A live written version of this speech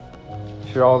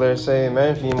If you're all there, say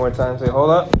amen. If you need more time, say hold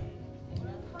up.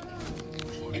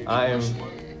 I am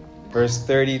verse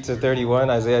 30 to 31,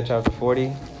 Isaiah chapter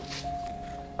 40.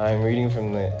 I'm reading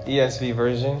from the ESV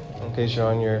version, in case you're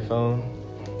on your phone,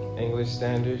 English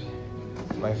Standard,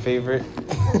 my favorite.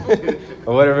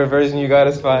 Or whatever version you got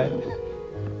is fine.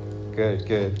 Good,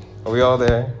 good. Are we all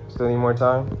there? Still need more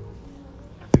time?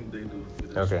 I think they do.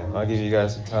 Okay, I'll give you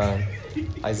guys some time.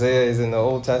 Isaiah is in the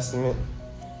Old Testament.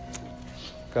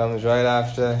 Comes right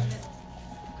after.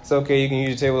 It's okay, you can use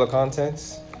your table of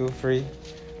contents. Feel free.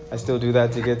 I still do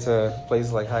that to get to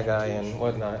places like Haggai and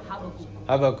whatnot.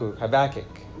 Habakkuk.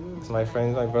 As my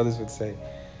friends, my brothers would say.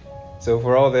 So if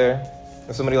we're all there,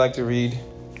 would somebody like to read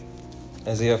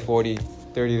Isaiah 40,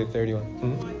 30 to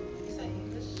 31?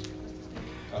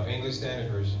 English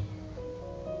Standard Version.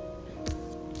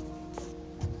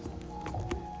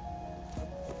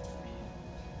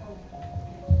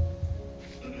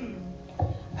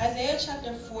 Isaiah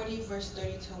chapter 40, verse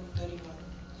 32 to 31.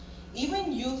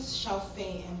 Even youths shall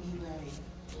faint and be weary,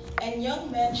 and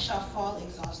young men shall fall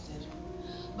exhausted.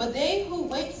 But they who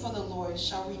wait for the Lord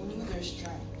shall renew their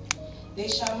strength. They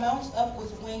shall mount up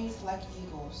with wings like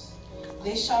eagles.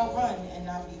 They shall run and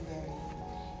not be weary.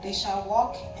 They shall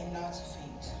walk and not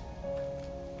faint.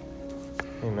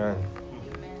 Amen.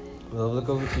 Well, look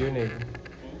over to your neighbor.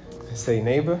 Say,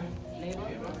 neighbor.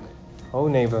 Oh,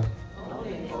 neighbor.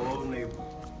 Oh, neighbor.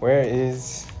 Where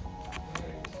is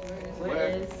Where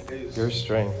is your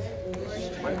strength?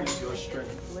 Where is your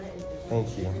strength?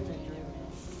 Thank you.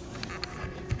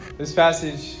 This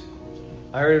passage,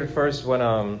 I heard it first when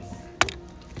I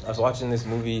was watching this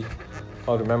movie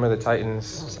called Remember the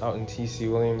Titans. It's out in T.C.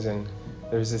 Williams, and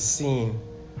there's this scene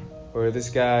where this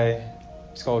guy,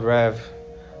 he's called Rev,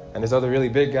 and this other really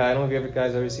big guy. I don't know if you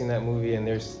guys ever seen that movie, and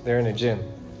they're in a gym.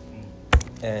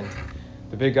 And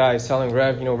the big guy is telling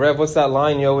Rev, Rev, what's that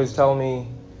line you always tell me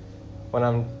when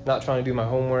I'm not trying to do my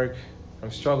homework?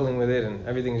 I'm struggling with it, and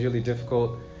everything's really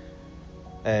difficult.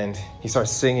 And he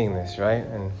starts singing this, right?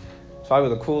 And it's probably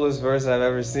the coolest verse I've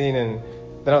ever seen. And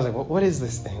then I was like, what is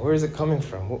this thing? Where is it coming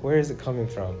from? Where is it coming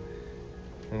from?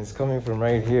 And it's coming from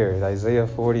right here, Isaiah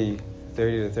 40,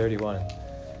 30 to 31.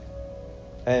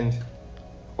 And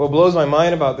what blows my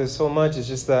mind about this so much is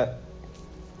just that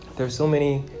there's so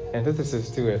many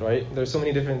antitheses to it, right? There's so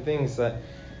many different things that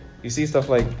you see stuff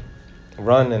like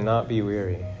run and not be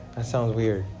weary. That sounds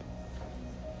weird,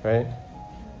 right?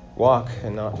 Walk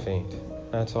and not faint.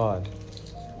 That's odd.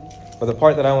 But the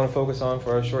part that I want to focus on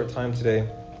for our short time today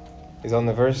is on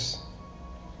the verse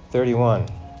 31.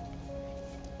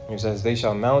 It says, they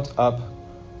shall mount up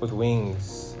with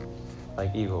wings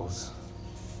like eagles.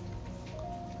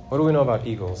 What do we know about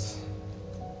eagles?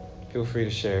 Feel free to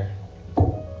share.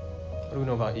 What do we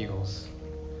know about eagles?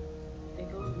 They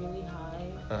go really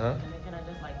high, Uh-huh. and they kind of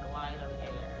just like glide on the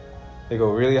air. They go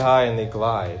really high and they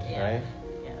glide, right?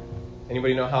 Yeah.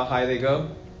 Anybody know how high they go?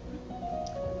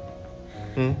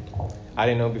 I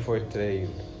didn't know before today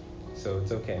either. So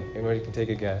it's okay. Anybody can take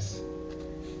a guess.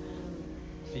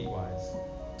 Feet-wise.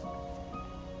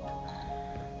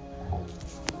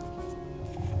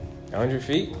 100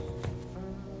 feet?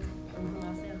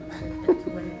 I'll say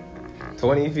 120.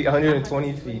 20 feet,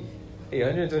 120 feet. Hey,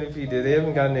 120 feet, they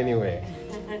haven't gotten anywhere.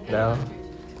 No?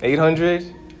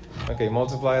 800? Okay,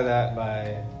 multiply that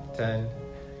by 10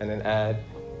 and then add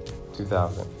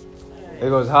 2,000. It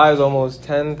goes high as almost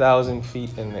 10,000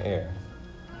 feet in the air.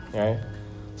 Right?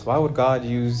 So why would God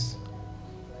use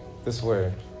this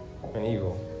word, an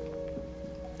eagle?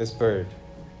 This bird.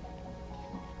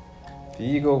 The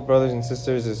eagle, brothers and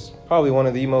sisters, is probably one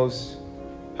of the most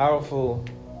powerful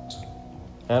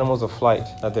animals of flight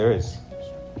that there is.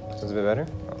 Sounds a bit better?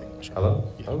 Hello?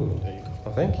 Oh, There you go.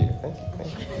 well, thank you. Thank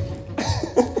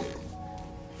you.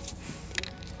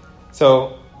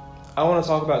 So, I want to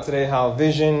talk about today how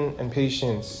vision and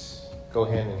patience go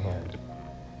hand in hand.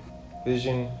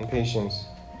 Vision and patience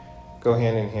go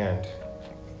hand in hand.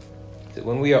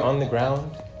 When we are on the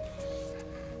ground,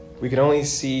 we can only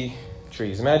see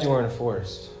trees. Imagine we're in a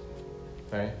forest,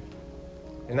 right?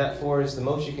 In that forest, the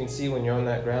most you can see when you're on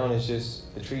that ground is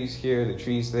just the trees here, the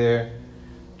trees there,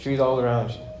 trees all around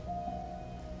you.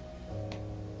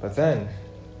 But then,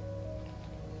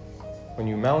 when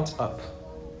you mount up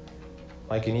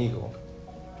like an eagle,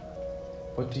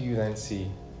 what do you then see?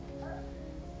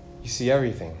 You see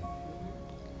everything.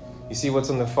 You see what's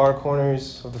on the far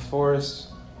corners of the forest,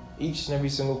 each and every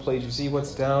single place. You see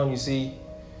what's down, you see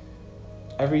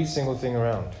every single thing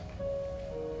around.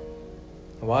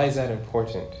 Why is that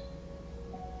important?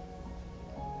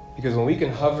 Because when we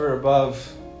can hover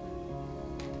above,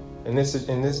 in this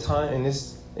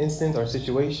instant, our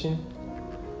situation,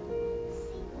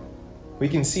 we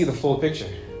can see the full picture.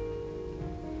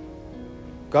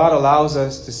 God allows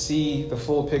us to see the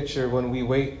full picture when we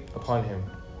wait upon Him.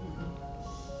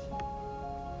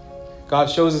 God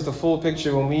shows us the full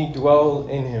picture when we dwell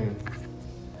in Him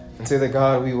and say that,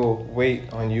 God, we will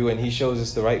wait on you, and He shows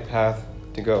us the right path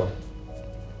to go.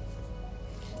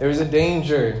 There is a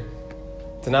danger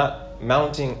to not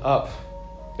mounting up.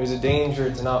 There's a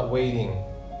danger to not waiting.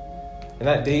 And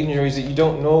that danger is that you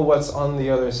don't know what's on the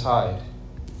other side.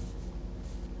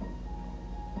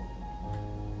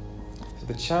 So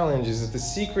the challenge is that the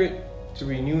secret to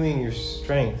renewing your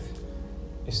strength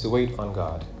is to wait on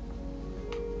God.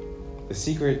 The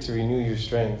secret to renew your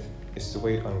strength is to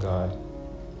wait on God.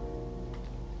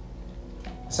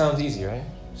 It sounds easy, right?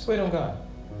 Just wait on God.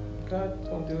 God,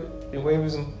 don't do it. Your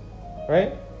waivers,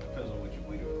 right? Depends on what you're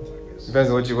waiting for, I guess. Depends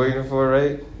on what you're waiting for,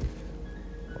 right?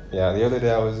 Yeah, the other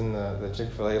day I was in the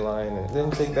Chick-fil-A line, and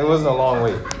it wasn't a long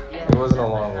wait. It wasn't a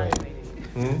long wait.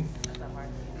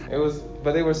 It was,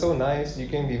 but they were so nice, you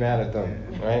can't be mad at them,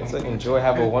 right? It's like, enjoy,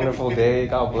 have a wonderful day,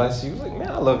 God bless you. It's like,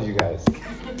 man, I love you guys.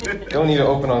 Don't need to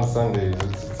open on Sundays.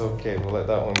 It's okay, we'll let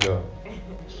that one go.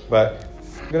 But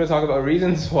I'm going to talk about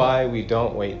reasons why we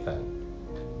don't wait then,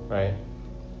 right?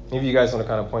 Maybe you guys want to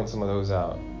kind of point some of those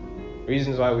out.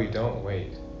 Reasons why we don't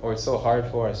wait, or it's so hard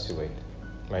for us to wait,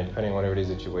 right? Depending on whatever it is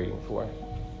that you're waiting for.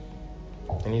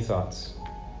 Any thoughts?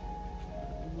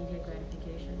 Immediate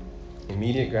gratification.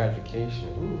 Immediate gratification.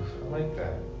 Ooh, I like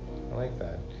that. I like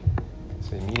that.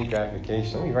 So immediate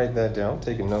gratification. Let me write that down. I'm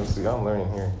taking notes, dude. I'm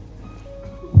learning here.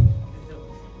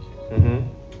 Mm-hmm.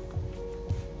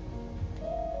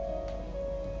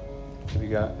 What we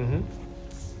got? Mm-hmm.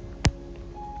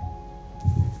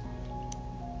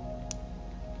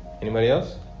 Anybody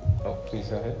else? Oh, please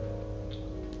go ahead.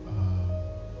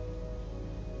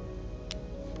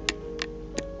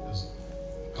 There's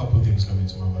a couple of things coming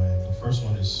to my mind. The first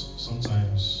one is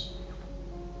sometimes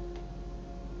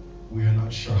we are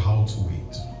not sure how to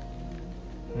wait.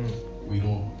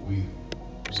 We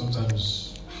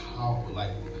sometimes how,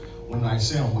 like, when I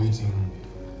say I'm waiting,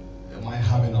 am I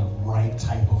having a right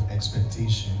type of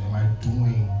expectation? Am I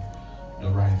doing the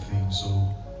right thing?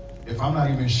 So if I'm not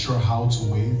even sure how to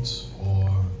wait, or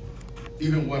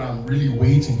even what I'm really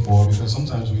waiting for, because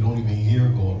sometimes we don't even hear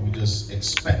God, we just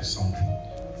expect something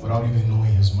without even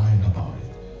knowing His mind about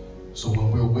it. So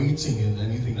when we're waiting in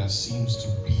anything that seems to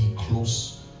be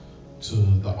close to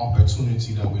the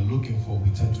opportunity that we're looking for,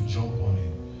 we tend to jump on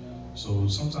it. So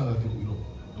sometimes I think we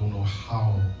don't know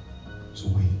how to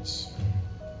wait.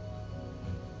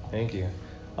 Thank you.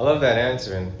 I love that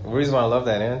answer, and the reason why I love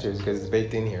that answer is because it's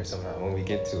baked in here somehow when we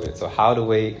get to it. So how to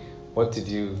wait, what to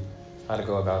do, how to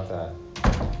go about that.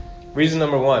 Reason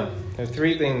number one. There are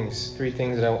three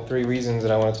reasons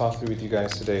that I want to talk through with you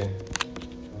guys today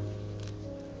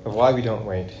of why we don't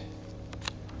wait.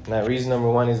 And that reason number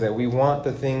one is that we want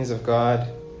the things of God,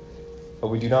 but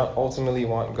we do not ultimately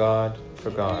want God for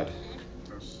God.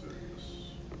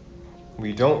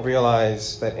 We don't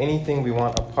realize that anything we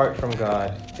want apart from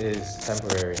God is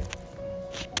temporary.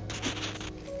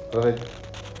 Beloved,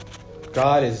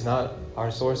 God is not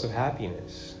our source of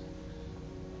happiness.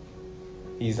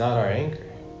 He's not our anchor.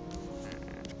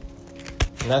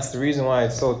 And that's the reason why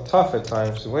it's so tough at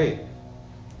times to wait.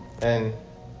 And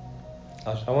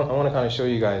I want to kind of show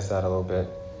you guys that a little bit.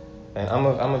 And I'm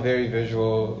a very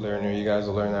visual learner. You guys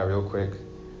will learn that real quick.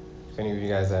 If any of you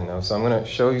guys that know. So I'm going to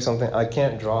show you something. I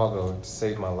can't draw, though, to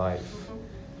save my life.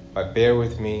 But bear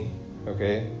with me,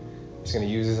 okay? I'm just going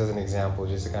to use this as an example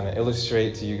just to kind of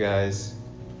illustrate to you guys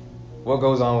what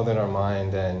goes on within our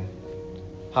mind and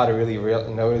how to really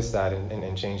notice that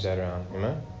and change that around.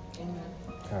 Amen? Amen.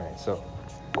 All right, so.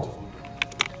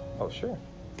 Oh, sure.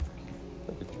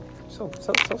 Look at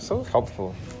you. So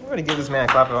helpful. Everybody give this man a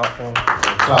clap it out for him.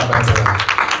 Clap back there.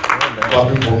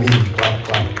 Clapping for me. Clap.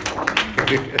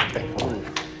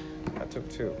 I took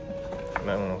two. I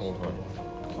might want to hold one.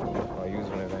 I'll use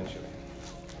one eventually.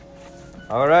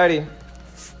 Alrighty.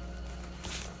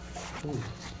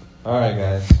 Alright,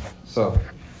 guys. So,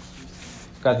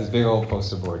 got this big old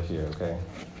poster board here, okay?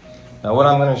 Now, what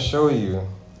I'm going to show you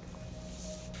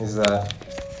is that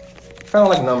kind of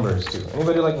like numbers, too.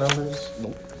 Anybody like numbers?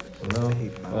 Nope. No?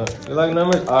 You like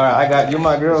numbers? Alright, I got you.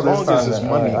 My girl As this long time. as it's then.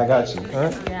 money. Alright, I got you.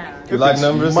 Huh? Yeah. You like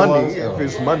numbers? Money. So- If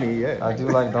it's money, yeah. I do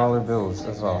like dollar bills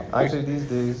as well. Actually, these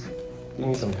days, give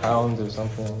me some pounds or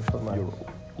something. Put my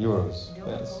euros.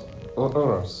 Yes.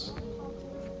 Euros.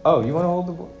 Oh, you want to hold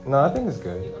the board? No, I think it's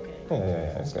good.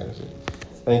 Yeah, it's good.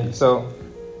 Thank you. So,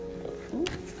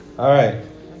 all right.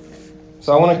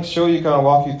 So I want to show you, kind of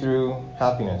walk you through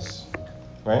happiness,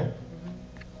 right?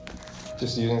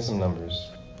 Just using some numbers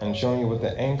and showing you what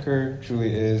the anchor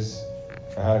truly is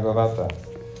And how to go about that.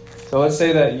 So let's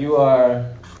say that you are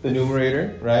the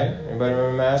numerator, right? Anybody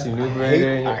remember math? You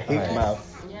numerator. I hate Alright. math.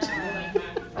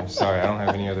 I'm sorry, I don't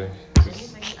have any other.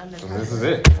 Anything under So this is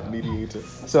it. Mediator.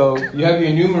 So you have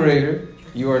your numerator.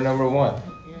 You are number one.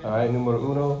 All right,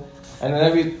 numero uno. And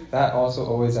then that also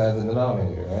always has a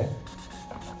denominator, right?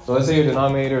 So let's say your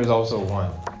denominator is also 1.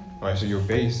 All right, so your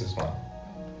base is 1.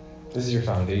 This is your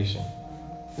foundation.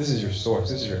 This is your source.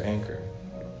 This is your anchor.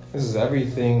 This is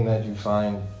everything that you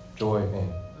find joy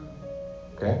in.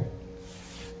 Okay?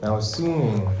 Now,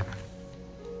 assuming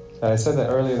that I said that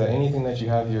earlier, that anything that you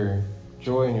have your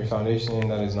joy and your foundation in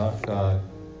that is not God,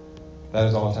 that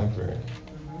is all temporary.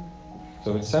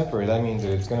 So if it's temporary, that means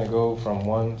that it's going to go from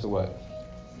 1 to what?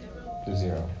 To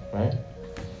 0, right?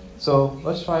 So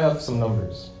let's try out some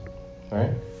numbers,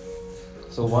 right?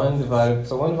 So 1 divided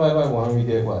by 1, we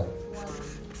get what?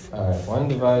 All right, 1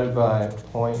 divided by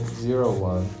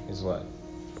 0.01 is what?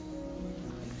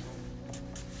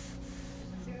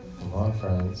 Come on,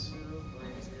 friends.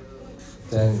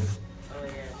 10.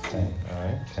 10, all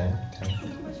right, 10.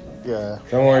 Yeah.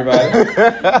 Don't worry about it.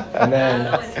 And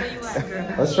then,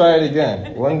 let's try it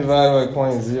again. 1 divided by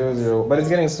 0.00, but it's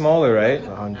getting smaller, right?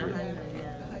 100.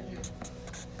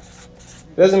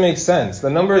 It doesn't make sense. The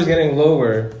number is getting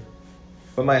lower,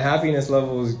 but my happiness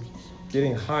level is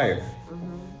getting higher.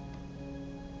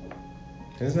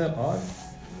 Isn't that odd?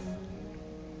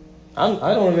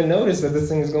 I don't even notice that this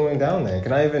thing is going down there.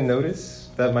 Can I even notice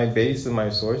that my base and my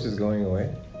source is going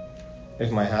away?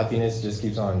 If my happiness just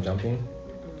keeps on jumping?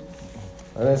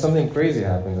 And then something crazy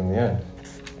happens in the end.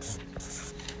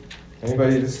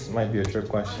 Anybody, this might be a trick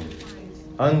question.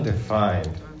 Undefined.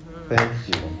 Thank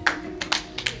you.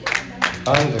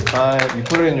 Undefined. You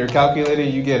put it in your calculator,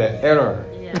 you get an error.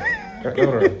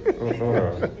 Error.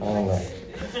 Oh no.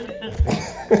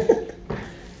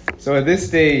 So at this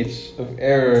stage of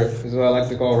error is what I like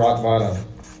to call rock bottom.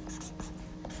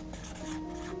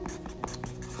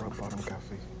 Rock bottom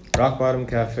cafe. Rock bottom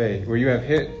cafe, where you have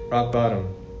hit rock bottom.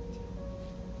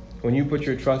 When you put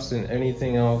your trust in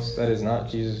anything else that is not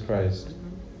Jesus Christ,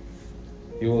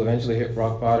 you will eventually hit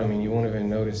rock bottom and you won't even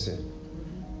notice it.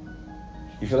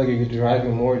 You feel like you could derive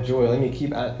more joy. Let me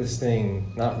keep at this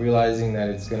thing, not realizing that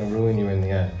it's going to ruin you in the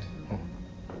end.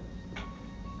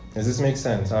 Does this make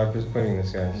sense? How I'm putting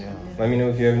this, guys? Yeah. Let me know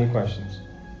if you have any questions.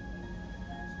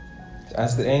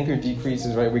 As the anchor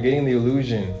decreases, right, we're getting the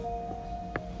illusion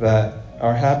that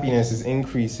our happiness is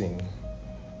increasing,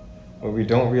 but we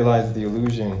don't realize the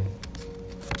illusion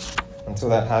until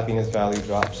that happiness value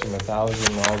drops from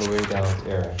 1,000 all the way down to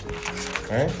error.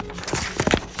 Alright?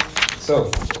 So,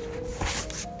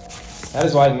 that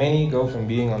is why many go from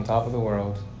being on top of the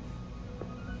world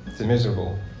to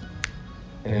miserable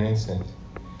in an instant.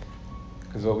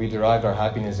 Because what we derived our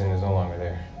happiness in is no longer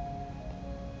there.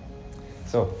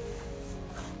 So,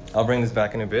 I'll bring this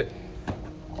back in a bit.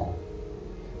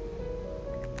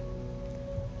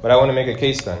 But I want to make a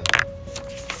case then.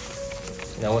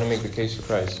 And I want to make the case for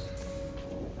Christ.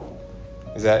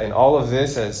 Is that in all of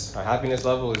this, as our happiness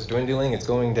level is dwindling, it's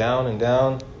going down and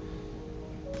down,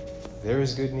 there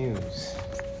is good news.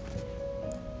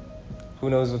 Who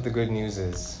knows what the good news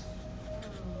is?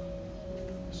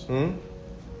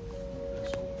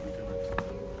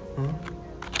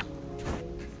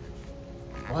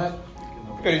 What?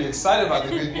 You better be excited about the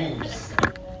good news.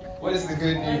 What is the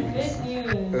good The news?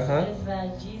 good news Uh-huh. is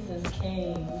that Jesus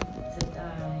came to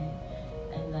die,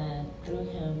 and that through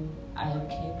him I am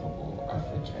capable of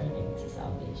returning to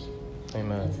salvation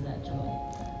Amen. and to that joy.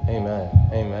 Amen.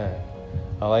 Amen.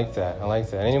 I like that. I like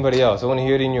that. Anybody else? I want to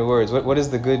hear it in your words. What is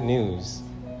the good news?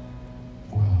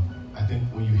 Well, I think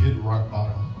when you hit rock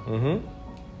bottom,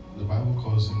 Mm-hmm. the Bible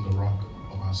calls him the rock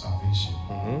of our salvation.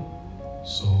 Mm-hmm.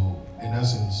 So, in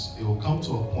essence, it will come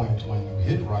to a point when you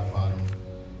hit rock bottom,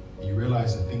 you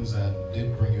realize the things that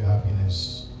did bring you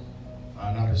happiness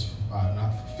are not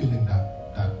fulfilling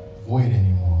that void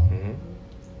anymore. Mm-hmm.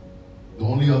 The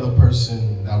only other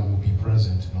person that will be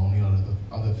present, and the only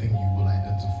other thing you will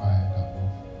identify that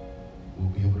will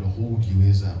be able to hold you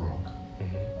is that rock.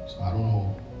 Mm-hmm. So I don't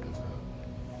know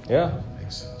if Yeah, that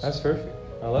makes sense. that's perfect.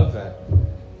 I love that.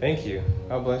 Thank you.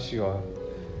 God bless you all.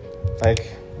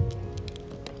 Like,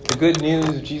 the good news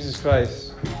of Jesus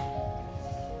Christ.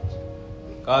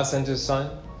 God sent his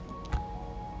son,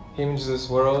 came into this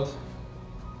world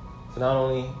to not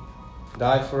only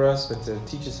die for us, but to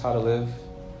teach us how to live,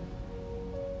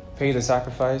 pay the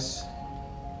sacrifice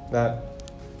that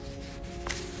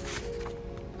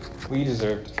we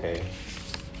deserve to pay,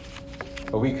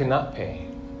 but we could not pay.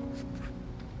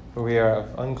 For we are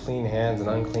of unclean hands and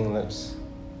unclean lips.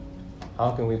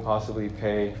 How can we possibly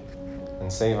pay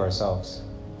and save ourselves?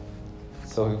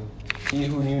 So he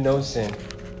who knew no sin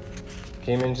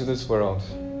came into this world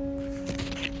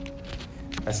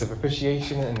as the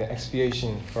propitiation and the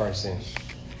expiation for our sins.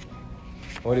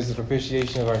 What is the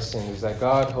propitiation of our sins? Is that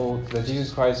that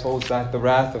Jesus Christ holds back the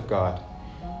wrath of God.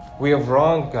 We have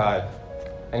wronged God,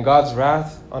 and God's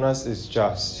wrath on us is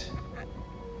just.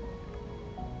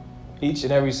 Each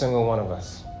and every single one of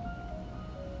us.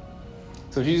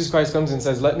 So Jesus Christ comes and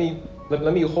says, let me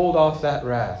hold off that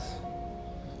wrath.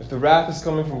 If the wrath is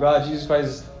coming from God, Jesus Christ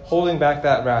is holding back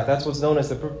that wrath. That's what's known as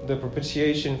the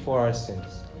propitiation for our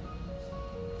sins.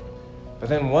 But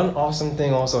then one awesome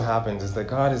thing also happens is that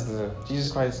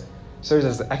Jesus Christ serves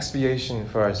as the expiation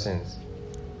for our sins.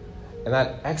 And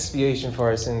that expiation for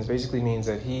our sins basically means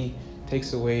that he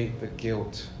takes away the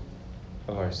guilt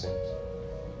of our sins.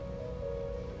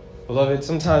 Beloved,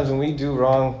 sometimes when we do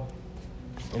wrong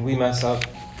and we mess up,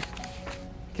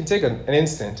 it can take an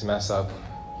instant to mess up.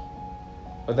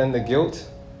 But then the guilt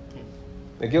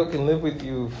can live with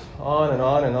you on and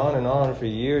on and on and on for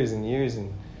years and years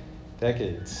and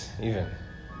decades even.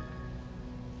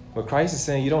 But Christ is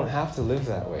saying you don't have to live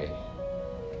that way.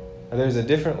 There's a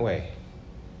different way.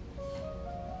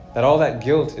 That all that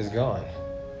guilt is gone.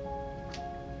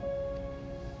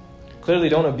 Clearly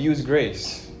don't abuse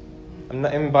grace.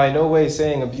 I'm by no way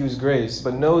saying abuse grace,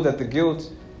 but know that the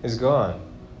guilt is gone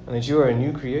and that you are a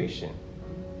new creation.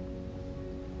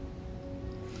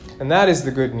 And that is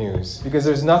the good news, because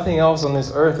there's nothing else on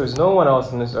this earth, there's no one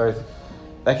else on this earth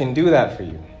that can do that for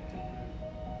you.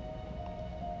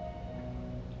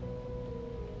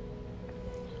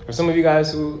 For some of you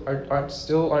guys who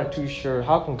aren't too sure,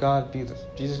 how can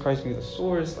Jesus Christ be the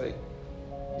source? Like,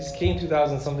 he just came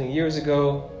 2,000-something years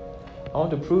ago. I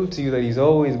want to prove to you that he's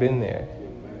always been there.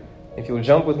 If you'll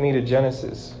jump with me to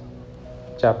Genesis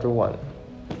chapter 1.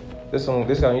 This one,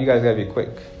 you guys gotta be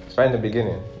quick. It's right in the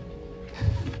beginning.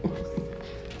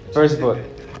 First book.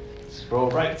 Scroll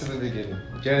right to the beginning.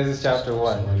 Genesis chapter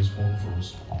 1.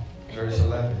 Verse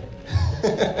 11.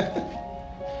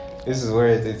 This is where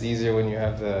it's easier when you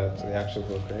have the actual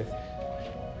book, right?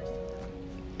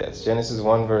 Yes, Genesis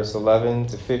 1, verse 11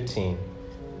 to 15.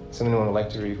 Someone would like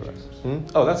to read for us?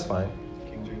 Oh, that's fine.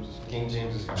 King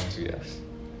James is fine too, yes.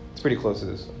 It's pretty close to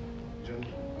this one.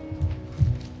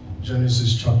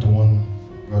 Genesis chapter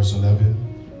 1, verse 11,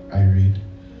 I read,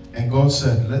 "And God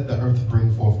said, let the earth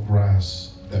bring forth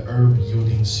grass, the herb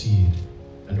yielding seed,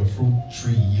 and the fruit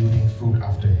tree yielding fruit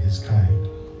after his kind,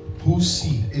 whose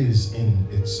seed is in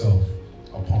itself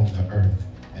upon the earth,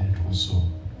 and it was so."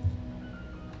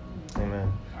 Amen.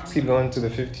 Let's keep going to the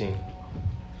 15.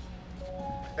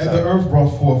 "And the earth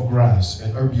brought forth grass,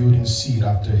 and herb yielding seed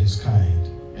after his kind,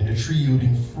 and the tree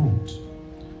yielding fruit,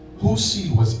 whose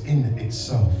seed was in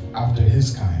itself after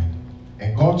his kind.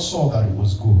 And God saw that it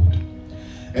was good.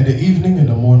 And the evening and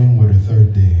the morning were the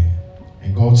third day.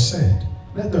 And God said,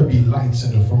 let there be lights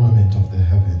in the firmament of the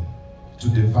heaven, to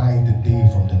divide the day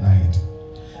from the night.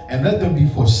 And let them be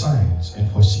for signs,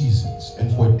 and for seasons,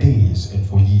 and for days, and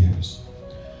for years.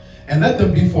 And let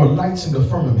them be for lights in the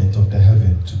firmament of the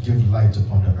heaven, to give light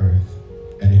upon the earth.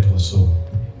 And it was so."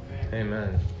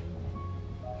 Amen.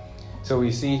 So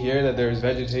we see here that there's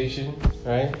vegetation,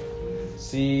 right?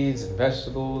 Seeds and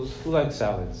vegetables. Who likes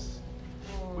salads?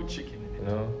 With chicken in it. You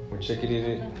know, with chicken in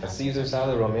it. A Caesar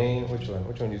salad, romaine. Which one?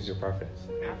 Which one is your preference?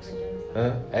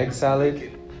 Huh? Egg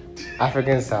salad?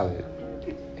 African salad.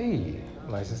 Hey,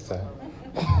 my sister.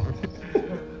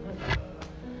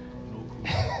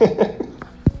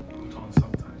 Croutons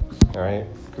sometimes. All right,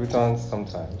 croutons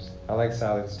sometimes. I like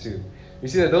salads too. You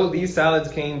see that these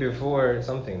salads came before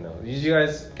something though. Did you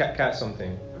guys catch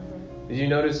something? Did you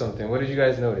notice something? What did you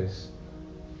guys notice?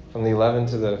 From the 11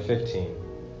 to the 15.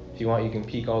 If you want, you can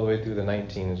peek all the way through the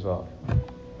 19 as well.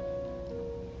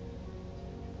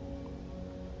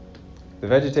 The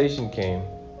vegetation came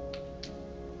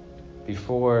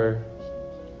before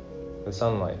the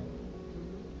sunlight.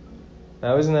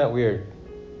 Now, isn't that weird?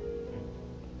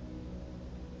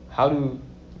 How do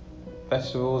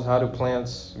vegetables, how do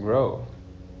plants grow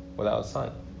without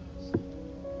sun?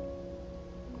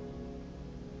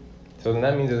 So then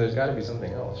that means that there's got to be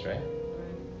something else, right?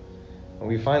 And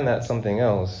we find that something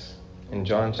else in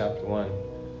John chapter 1,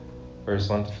 verse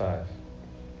 1 to 5.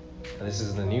 And this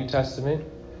is the New Testament.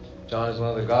 John is one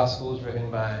of the Gospels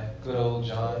written by good old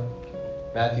John.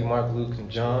 Matthew, Mark, Luke, and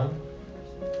John.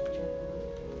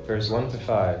 Verse 1 to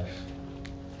 5.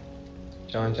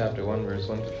 John chapter 1, verse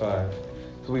 1 to 5.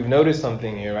 So we've noticed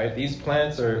something here, right? These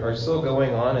plants are still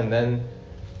going on, and then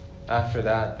after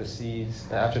that, the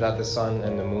sun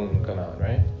and the moon come out,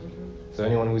 right? So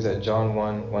anyone who's at John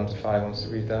 1, 1 to 5 wants to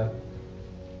read that?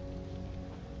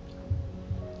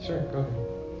 Sure, go ahead.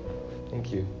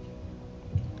 Thank you.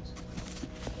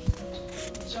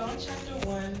 John chapter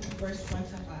 1, verse 1 to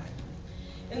 5.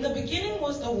 In the beginning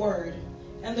was the Word,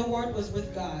 and the Word was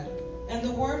with God, and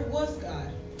the Word was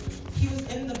God. He was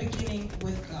in the beginning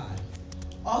with God.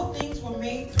 All things were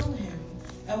made through him,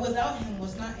 and without him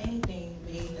was not anything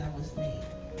made that was made.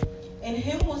 In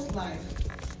him was life,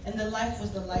 and the life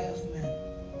was the light of men.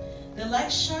 The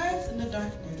light shines in the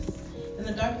darkness, and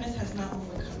the darkness has not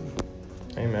overcome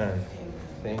it. Amen.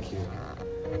 Thank you.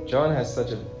 John has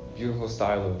such a beautiful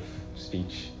style of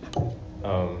speech.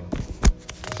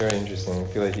 It's very interesting. I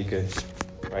feel like he could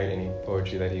write any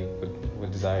poetry that he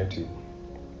would desire to.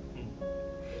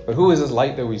 But who is this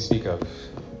light that we speak of?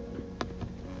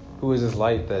 Who is this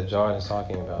light that John is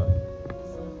talking about?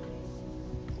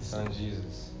 The Son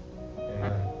Jesus.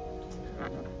 Amen.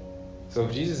 So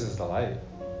if Jesus is the light,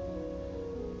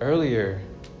 earlier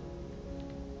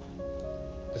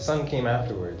the sun came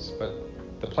afterwards, but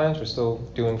the plants were still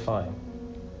doing fine.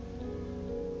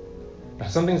 Now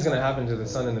something's going to happen to the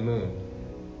sun and the moon.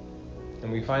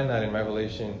 And we find that in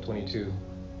Revelation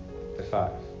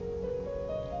 22:5.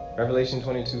 Revelation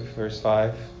 22, verse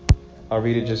 5. I'll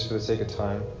read it just for the sake of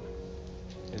time.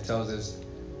 It tells us,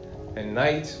 and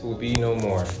night will be no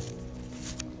more.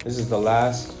 This is the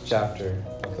last chapter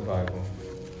of the Bible.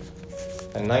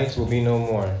 And night will be no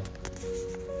more.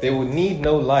 They will need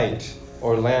no light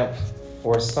or lamp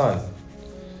or sun,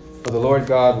 for the Lord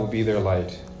God will be their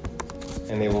light,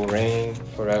 and they will reign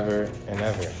forever and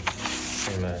ever.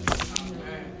 Amen.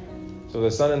 So the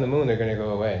sun and the moon are going to go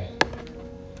away.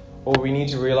 What we need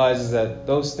to realize is that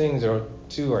those things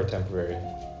too are temporary.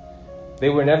 They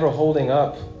were never holding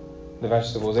up the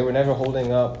vegetables. They were never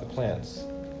holding up the plants.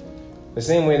 The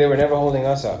same way they were never holding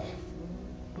us up.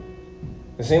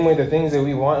 The same way the things that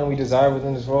we want and we desire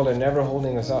within this world are never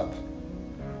holding us up.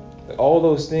 That all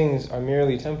those things are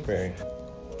merely temporary.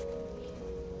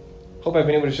 Hope I've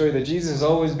been able to show you that Jesus has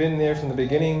always been there from the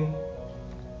beginning,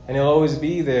 and he'll always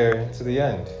be there to the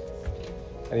end.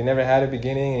 That he never had a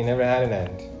beginning and he never had an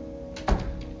end.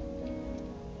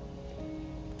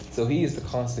 So he is the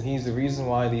constant. He's the reason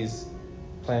why these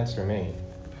plants remain.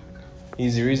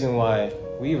 He's the reason why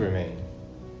we remain.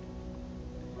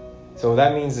 So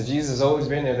that means that Jesus has always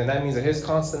been there. Then that means that his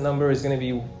constant number is going to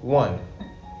be 1.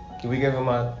 Can we give him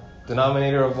a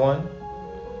denominator of 1?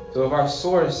 So if our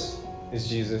source is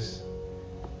Jesus,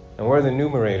 and we're the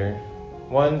numerator,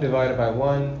 1 divided by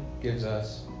 1 gives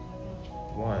us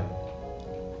 1.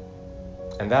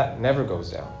 And that never goes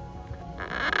down.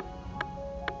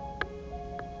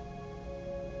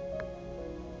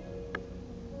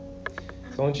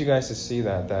 So I want you guys to see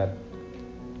that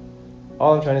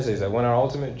all I'm trying to say is that when our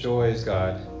ultimate joy is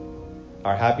God,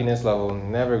 our happiness level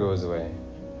never goes away,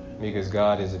 because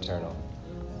God is eternal.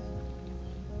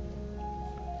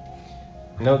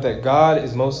 Note that God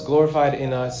is most glorified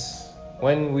in us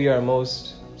when we are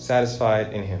most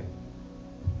satisfied in him.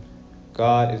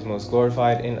 God is most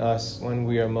glorified in us when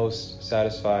we are most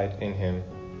satisfied in him.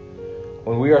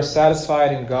 When we are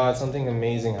satisfied in God, something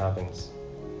amazing happens.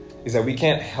 Is that we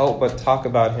can't help but talk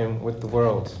about him with the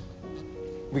world.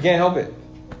 We can't help it.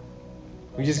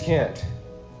 We just can't.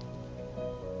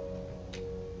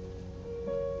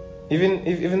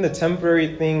 Even the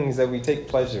temporary things that we take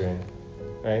pleasure in,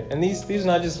 right? And these are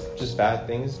not just bad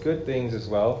things, good things as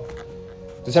well.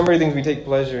 The temporary things we take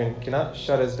pleasure in cannot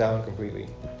shut us down completely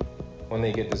when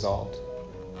they get dissolved.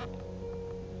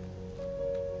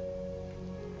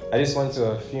 I just went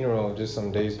to a funeral just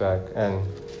some days back, and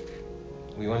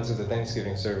we went to the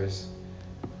Thanksgiving service,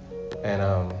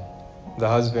 and the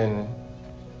husband,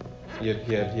 he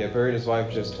had buried his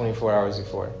wife just 24 hours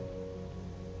before.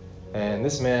 And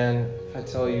this man, if I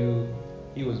tell you,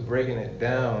 he was breaking it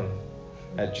down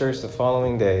at church the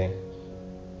following day.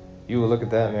 You would look at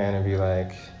that man and be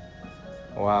like,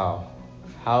 wow,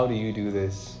 how do you do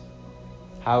this?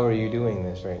 How are you doing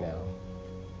this right now?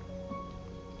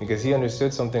 Because he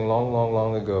understood something long, long,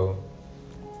 long ago,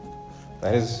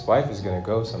 that his wife is going to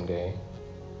go someday,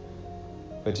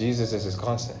 but Jesus is his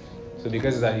constant. So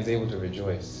because of that, he's able to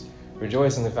rejoice.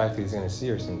 Rejoice in the fact that he's going to see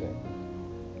her someday.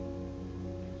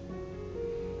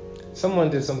 Someone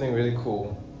did something really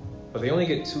cool, but they only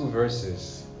get 2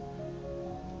 verses.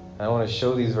 I want to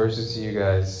show these verses to you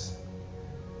guys,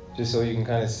 just so you can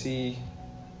kind of see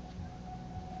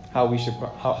how we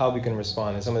can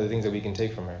respond and some of the things that we can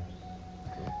take from her.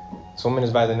 This woman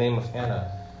is by the name of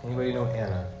Anna. Anybody know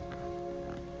Anna?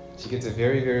 She gets a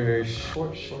very, very, very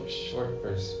short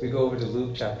verse. We go over to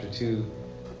Luke chapter 2,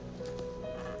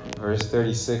 verse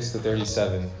 36 to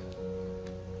 37.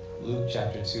 Luke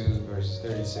chapter 2, verses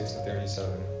 36 to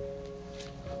 37.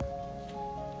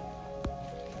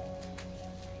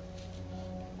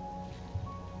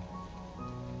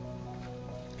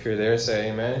 If you're there,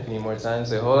 say amen. If you need more time,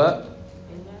 say hold up.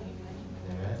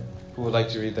 Amen. Who would like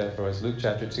to read that for us? Luke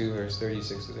chapter 2, verse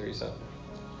 36 to 37.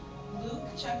 Luke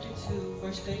chapter 2,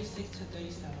 verse 36 to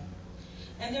 37.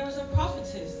 And there was a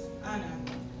prophetess, Anna,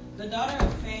 the daughter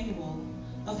of Phanuel,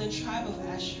 of the tribe of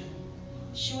Asher.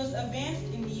 She was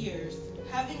advanced in years,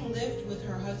 having lived with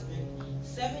her husband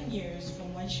 7 years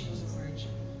from when she was a virgin,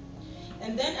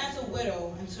 and then as a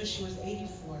widow until she was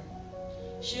 84.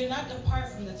 She did not depart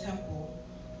from the temple,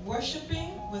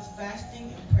 worshiping with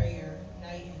fasting and prayer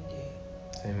night and day.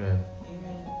 Amen.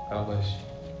 Amen. God bless you.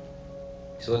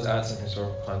 So let's add some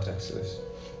historical context to this.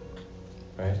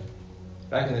 Right?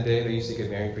 Back in the day, they used to get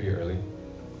married pretty early.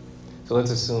 So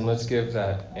let's give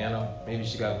that Anna, maybe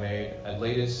she got married at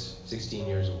latest 16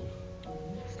 years old.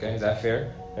 Okay, is that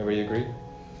fair? Everybody agree?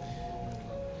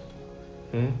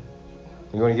 You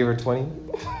want to give her 20?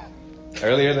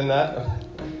 Earlier than that?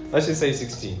 Let's just say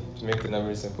 16 to make the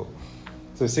numbers simple.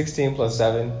 So 16 plus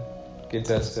 7 gets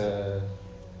us to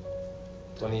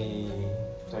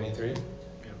 23.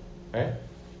 Right?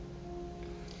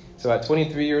 So at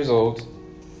 23 years old,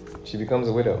 she becomes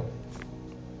a widow.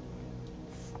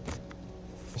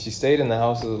 She stayed in the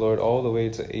house of the Lord all the way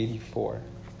to 84.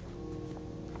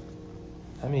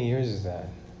 How many years is that?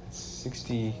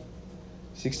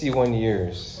 61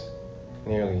 years,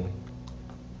 nearly,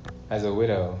 as a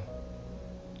widow.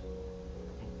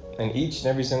 And each and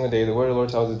every single day, the word of the Lord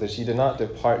tells us that she did not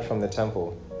depart from the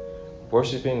temple,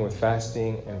 worshiping with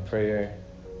fasting and prayer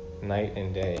night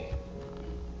and day.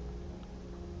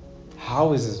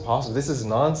 How is this possible? This is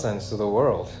nonsense to the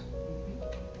world.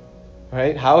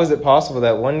 Right? How is it possible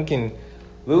that one can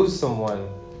lose someone,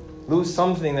 lose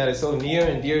something that is so near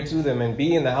and dear to them, and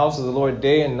be in the house of the Lord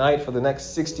day and night for the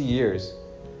next 60 years?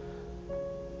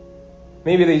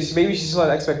 Maybe she still had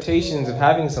expectations of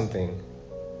having something.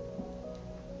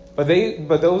 But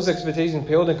those expectations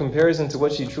paled in comparison to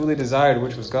what she truly desired,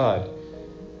 which was God.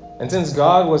 And since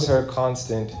God was her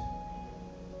constant,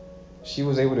 she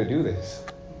was able to do this.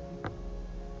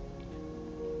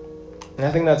 And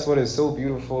I think that's what is so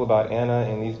beautiful about Anna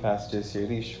in these passages here,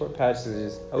 these short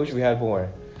passages. I wish we had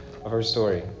more of her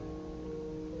story.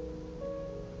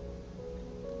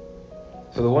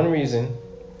 So the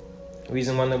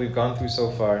reason one that we've gone through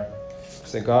so far,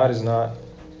 is that God is not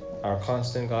our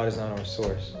constant, God is not our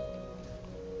source.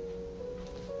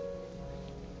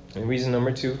 And reason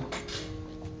number 2,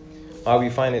 why we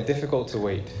find it difficult to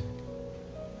wait,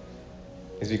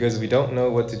 is because we don't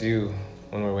know what to do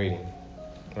when we're waiting.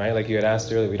 Right? Like you had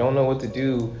asked earlier, we don't know what to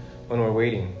do when we're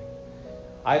waiting.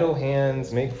 Idle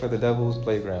hands make for the devil's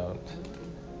playground.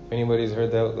 If anybody's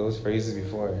heard those phrases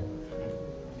before.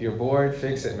 If you're bored,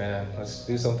 fix it, man. Let's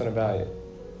do something about it.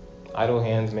 Idle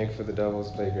hands make for the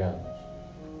devil's playground.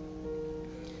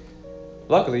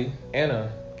 Luckily,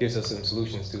 Anna gives us some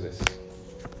solutions to this.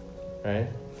 Right?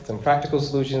 Some practical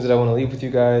solutions that I want to leave with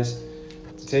you guys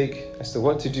to take as to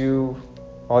what to do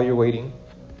while you're waiting.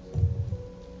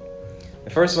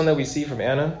 The first one that we see from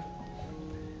Anna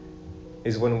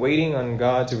is when waiting on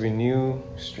God to renew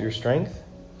your strength,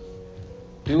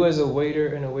 do as a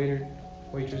waiter and a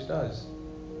waitress does.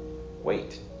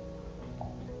 Wait.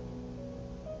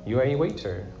 You are a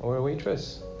waiter or a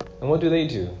waitress. And what do? They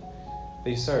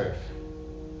serve.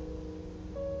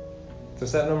 So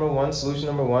solution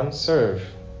number one, serve.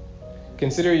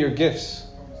 Consider your gifts.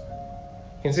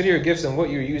 Consider your gifts and what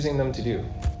you're using them to do.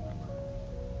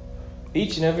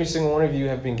 Each and every single one of you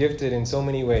have been gifted in so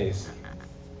many ways.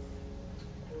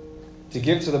 To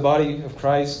give to the body of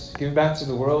Christ, give back to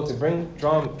the world, to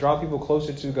draw people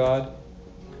closer to God.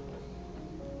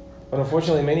 But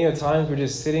unfortunately, many of the times we're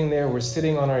just sitting there, we're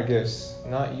sitting on our gifts,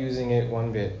 not using it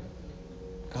one bit.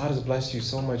 God has blessed you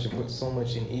so much and put so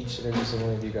much in each and every single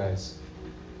one of you guys.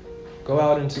 Go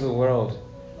out into the world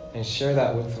and share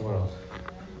that with the world.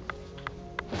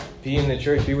 Be in the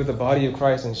church, be with the body of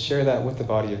Christ, and share that with the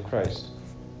body of Christ.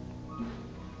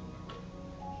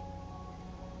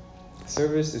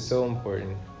 Service is so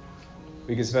important.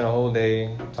 We could spend a whole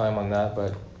day time on that,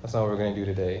 but that's not what we're going to do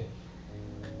today.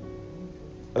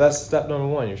 But that's step number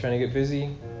one. You're trying to get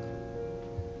busy.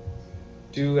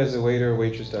 Do as a waiter or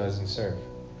waitress does and serve.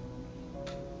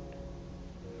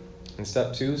 And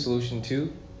step two, solution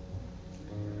two,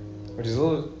 which is a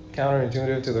little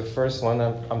counterintuitive to the first one.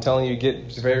 I'm telling you, get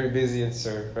very busy and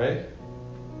serve, right?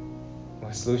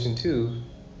 Well, solution two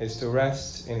is to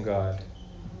rest in God.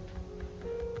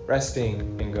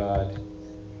 Resting in God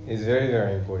is very,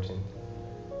 very important.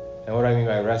 And what do I mean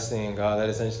by resting in God? That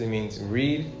essentially means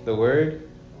read the Word,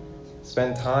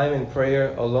 spend time in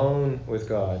prayer alone with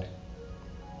God.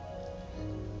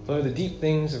 Lord, the deep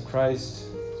things of Christ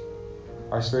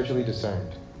are spiritually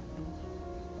discerned.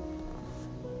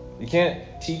 You can't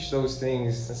teach those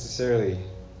things necessarily,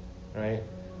 right?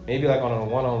 Maybe like on a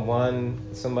one-on-one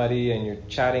with somebody and you're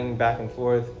chatting back and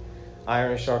forth,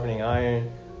 iron sharpening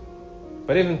iron.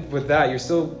 But even with that, you're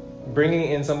still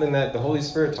bringing in something that the Holy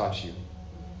Spirit taught you.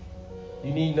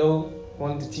 You need no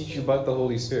one to teach you but the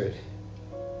Holy Spirit.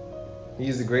 He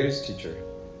is the greatest teacher.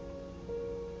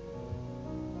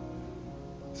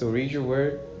 So read your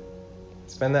word.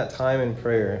 Spend that time in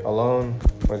prayer, alone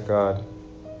with God.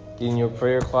 Get in your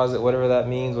prayer closet, whatever that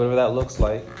means, whatever that looks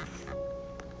like,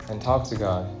 and talk to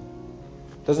God.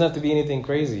 It doesn't have to be anything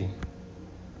crazy.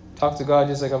 Talk to God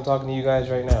just like I'm talking to you guys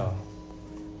right now.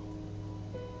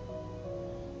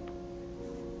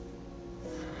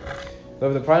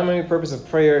 But the primary purpose of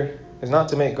prayer is not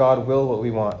to make God will what we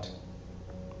want.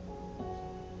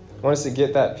 I want us to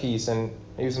get that peace, and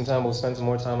maybe sometime we'll spend some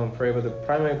more time on prayer, but the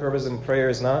primary purpose of prayer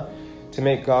is not to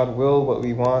make God will what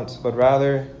we want, but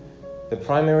rather the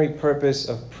primary purpose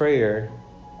of prayer,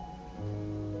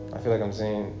 I feel like I'm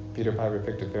saying Peter Piper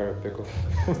picked a pear of pickle.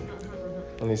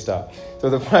 Let me stop. So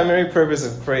the primary purpose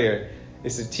of prayer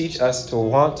is to teach us to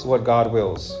want what God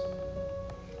wills.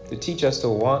 To teach us to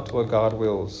want what God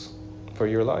wills for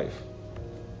your life.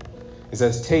 It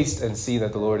says, taste and see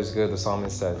that the Lord is good, the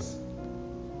psalmist says.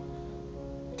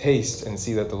 Taste and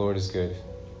see that the Lord is good.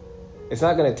 It's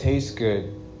not going to taste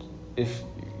good if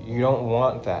you don't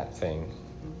want that thing.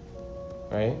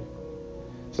 Right?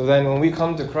 So then when we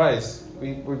come to Christ,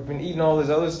 we've been eating all this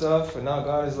other stuff, and now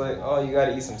God is like, oh, you got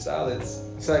to eat some salads.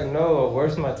 It's like, no,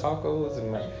 where's my tacos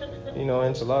and my,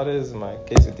 enchiladas and my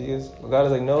quesadillas? Well, God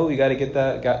is like, no, you got to get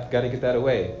that, got to get that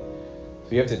away.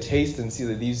 So you have to taste and see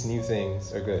that these new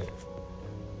things are good.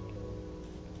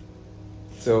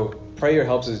 So prayer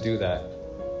helps us do that.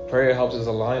 Prayer helps us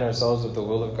align ourselves with the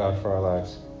will of God for our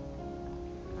lives.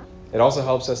 It also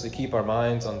helps us to keep our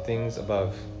minds on things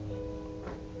above.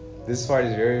 This part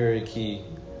is very, very key.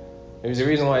 There's a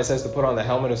reason why it says to put on the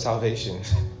helmet of salvation.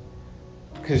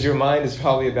 Because your mind is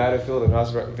probably a battlefield, and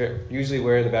that's usually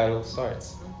where the battle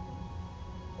starts.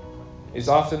 It's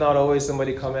often not always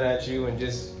somebody coming at you and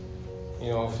just,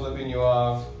 flipping you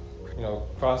off,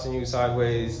 crossing you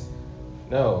sideways.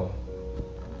 No.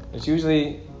 It's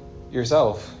usually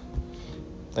yourself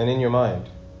and in your mind.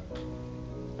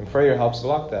 And prayer helps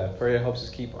block that. Prayer helps us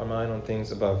keep our mind on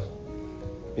things above.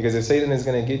 Because if Satan is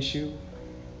going to get you,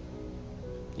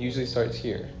 it usually starts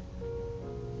here.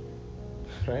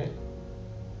 Right?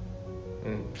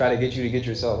 And try to get you to get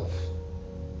yourself.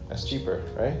 That's cheaper,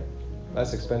 right?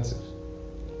 That's expensive.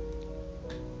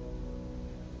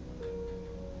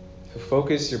 So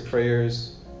focus your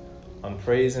prayers on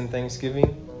praise and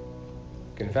thanksgiving,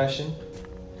 confession,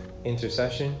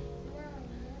 intercession,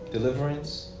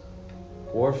 deliverance,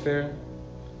 warfare,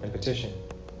 and petition.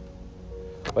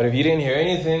 But if you didn't hear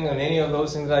anything on any of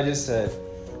those things I just said,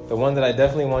 the one that I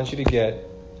definitely want you to get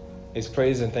is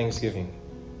praise and thanksgiving.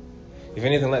 If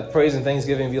anything, let praise and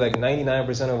thanksgiving be like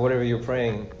 99% of whatever you're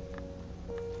praying.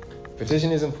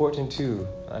 Petition is important too.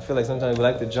 I feel like sometimes we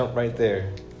like to jump right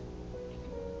there.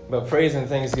 But praise and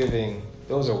thanksgiving,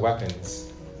 those are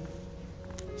weapons.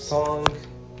 Song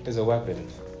is a weapon.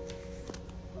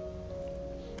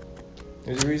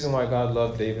 There's a reason why God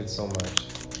loved David so much.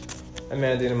 That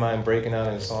man didn't mind breaking out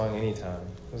in a song anytime.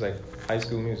 It was like High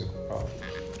School Musical, probably.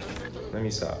 Let me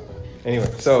stop. Anyway,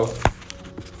 so...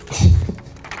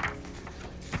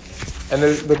 and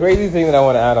the crazy thing that I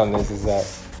want to add on this is that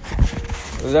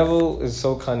the devil is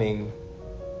so cunning,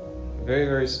 very,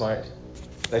 very smart,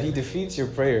 that he defeats your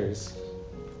prayers.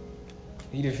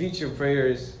 He defeats your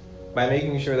prayers by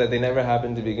making sure that they never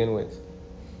happen to begin with.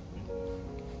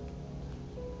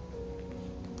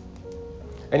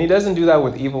 And he doesn't do that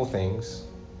with evil things.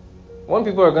 When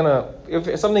people are gonna,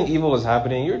 if something evil is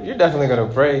happening, you're definitely gonna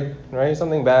pray, right?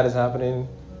 Something bad is happening.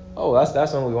 Oh,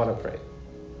 that's when we want to pray.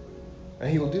 And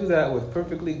he will do that with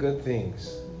perfectly good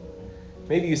things.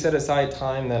 Maybe you set aside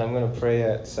time that I'm gonna pray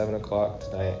at 7 o'clock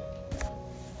tonight,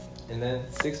 and then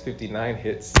 6:59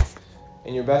 hits,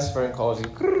 and your best friend calls you.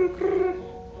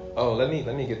 Oh, let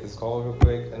me get this call real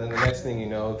quick, and then the next thing you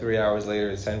know, 3 hours later,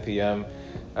 it's 10 p.m.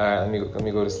 Let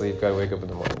me go to sleep. Gotta wake up in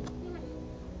the morning.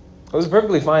 It was a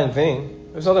perfectly fine thing.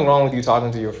 There's nothing wrong with you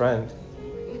talking to your friend.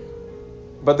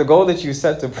 But the goal that you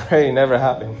set to pray never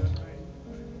happened.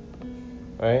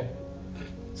 Right?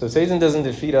 So Satan doesn't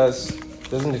defeat us,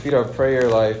 doesn't defeat our prayer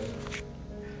life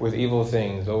with evil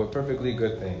things, but with perfectly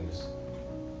good things.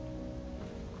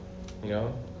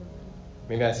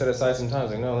 Maybe I set aside some time,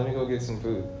 like, no, let me go get some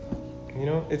food.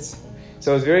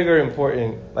 So it's very, very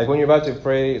important. Like when you're about to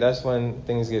pray, that's when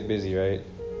things get busy, right?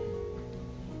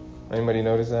 Anybody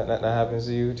notice that? That happens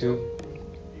to you too?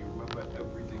 You remember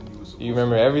everything you were supposed You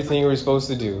remember everything you were supposed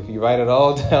to do. You write it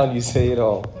all down, you say it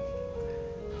all.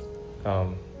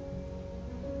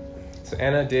 So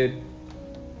Anna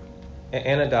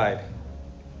died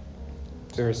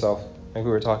to herself, like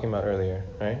we were talking about earlier,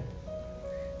 right?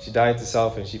 She died to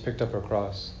self and she picked up her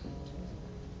cross.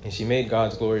 And she made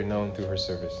God's glory known through her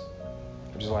service.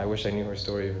 Which is why I wish I knew her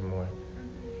story even more.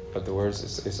 But the words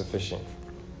is sufficient.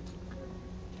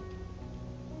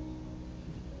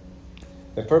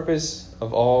 The purpose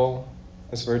of all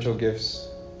the spiritual gifts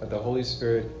that the Holy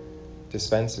Spirit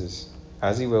dispenses,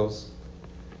 as He wills,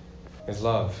 is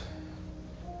love.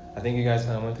 I think you guys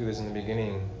kind of went through this in the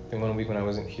beginning. I think one week when I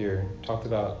wasn't here, talked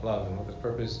about love and what the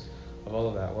purpose of all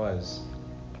of that was.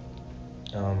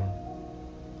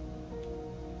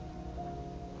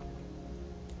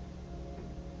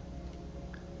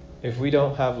 If we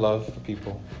don't have love for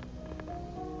people,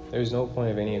 there's no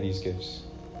point of any of these gifts.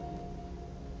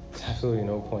 There's absolutely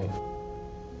no point.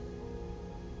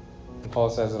 And Paul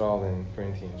says it all in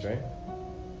Corinthians, right?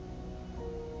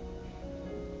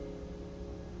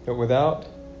 But without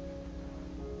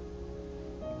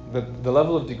the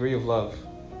level of degree of love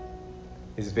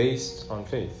is based on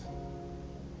faith,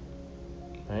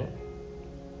 right?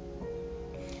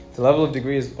 The level of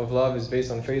degree of love is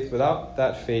based on faith. Without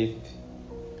that faith,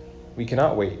 we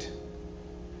cannot wait.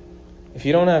 If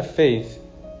you don't have faith,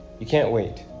 you can't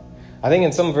wait. I think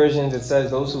in some versions it says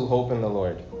those who hope in the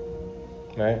Lord,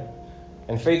 right?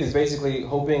 And faith is basically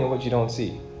hoping in what you don't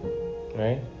see,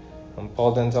 right? And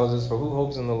Paul then tells us, for who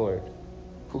hopes in the Lord?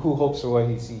 Who hopes for what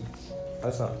he sees?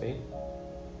 That's not faith.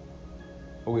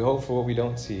 But we hope for what we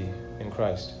don't see in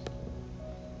Christ.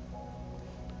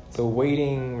 So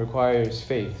waiting requires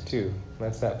faith too.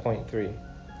 That's that point 3.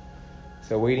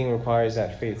 So waiting requires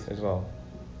that faith as well.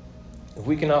 If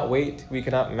we cannot wait, we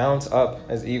cannot mount up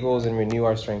as eagles and renew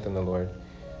our strength in the Lord.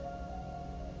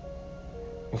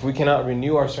 If we cannot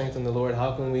renew our strength in the Lord,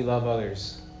 how can we love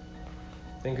others?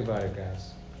 Think about it,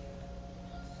 guys.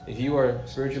 If you are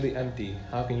spiritually empty,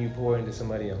 how can you pour into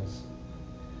somebody else?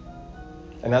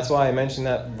 And that's why I mentioned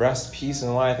that rest piece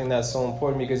and why I think that's so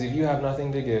important, because if you have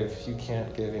nothing to give, you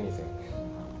can't give anything.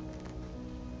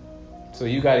 So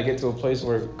you got to get to a place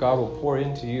where God will pour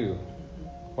into you,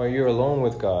 where you're alone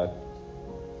with God.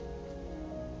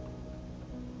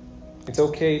 It's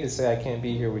okay to say, I can't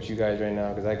be here with you guys right now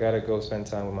because I got to go spend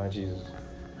time with my Jesus.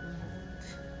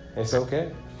 It's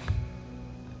okay.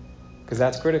 Because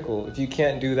that's critical. If you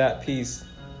can't do that piece,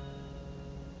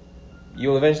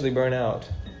 you'll eventually burn out.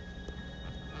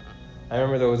 I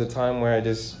remember there was a time where I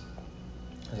was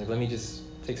like, let me just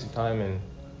take some time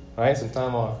and, some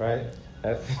time off, right?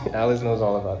 Alice knows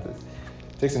all about this.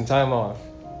 Take some time off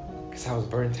because I was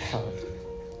burnt out.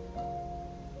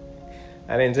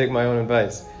 I didn't take my own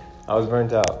advice. I was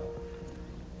burnt out.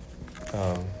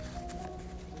 And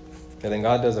then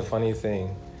God does a funny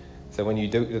thing. So when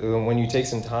you take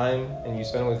some time and you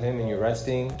spend with Him and you're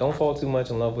resting, don't fall too much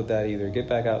in love with that either. Get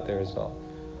back out there as well.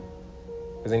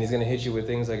 Because then He's going to hit you with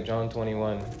things like John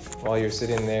 21 while you're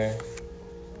sitting there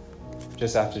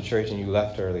just after church and you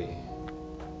left early.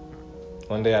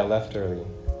 One day I left early.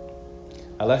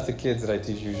 I left the kids that I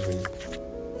teach usually.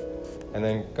 And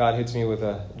then God hits me with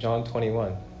a John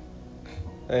 21.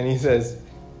 And He says,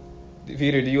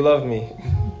 Peter, do you love me?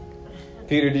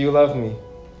 Peter, do you love me?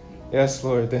 Yes,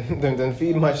 Lord. Then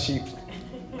feed my sheep.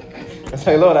 I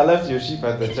say, Lord, I left your sheep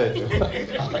at the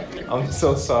church. I'm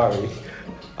so sorry.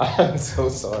 I'm so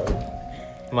sorry.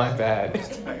 My bad.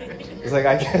 It's like,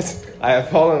 I guess I have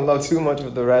fallen in love too much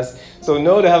with the rest. So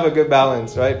know to have a good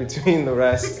balance, right? Between the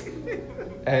rest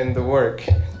and the work.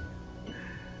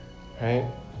 Right?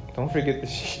 Don't forget the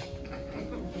sheep.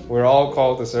 We're all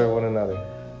called to serve one another.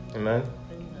 Amen?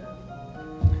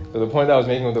 So the point that I was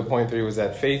making with the point 3 was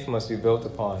that faith must be built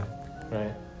upon,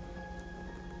 right?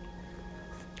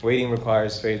 Waiting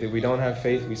requires faith. If we don't have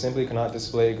faith, we simply cannot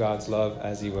display God's love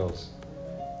as He wills.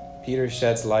 Peter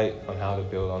sheds light on how to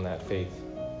build on that faith.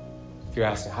 If you're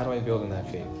asking, how do I build on that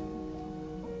faith?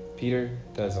 Peter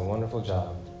does a wonderful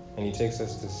job. And he takes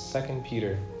us to 2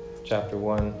 Peter chapter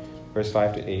 1, verse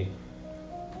 5 to 8.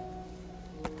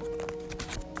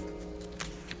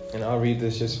 And I'll read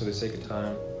this just for the sake of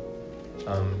time.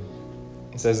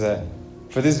 It says that,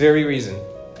 for this very reason.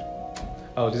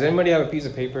 Oh, does anybody have a piece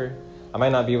of paper? I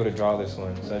might not be able to draw this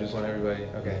one, so I just want everybody,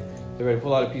 okay. Everybody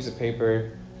pull out a piece of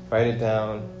paper, write it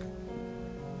down,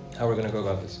 how we're going to go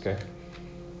about this, okay?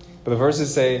 But the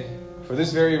verses say, for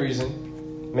this very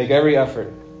reason, make every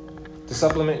effort to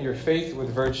supplement your faith with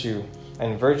virtue,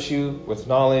 and virtue with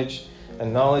knowledge,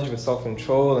 and knowledge with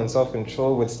self-control, and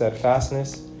self-control with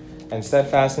steadfastness, and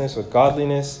steadfastness with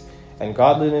godliness, and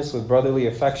godliness with brotherly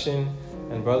affection,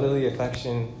 and brotherly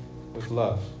affection with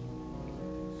love.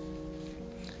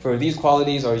 For these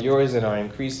qualities are yours and are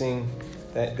increasing,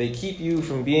 that they keep you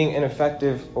from being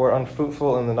ineffective or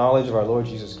unfruitful in the knowledge of our Lord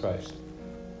Jesus Christ.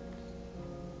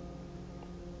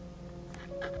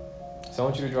 So I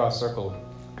want you to draw a circle.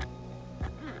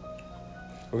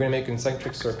 We're going to make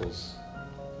concentric circles.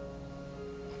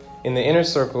 In the inner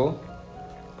circle,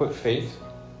 put faith.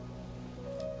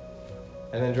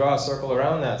 And then draw a circle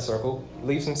around that circle.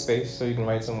 Leave some space so you can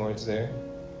write some words there.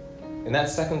 In that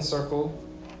second circle,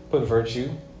 put virtue.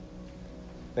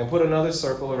 Then put another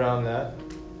circle around that.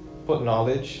 Put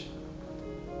knowledge.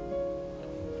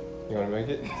 You want to make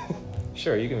it?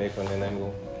 Sure, you can make one and then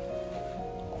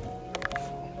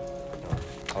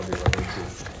I'll do one too.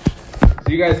 So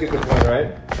you guys get the point,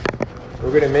 right?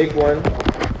 We're going to make one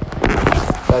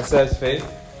that says faith.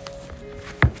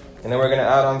 And then we're going to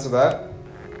add on to that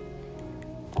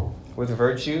with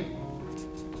virtue.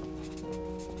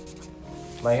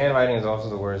 My handwriting is also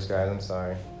the worst, guys. I'm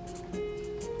sorry.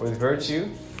 With virtue.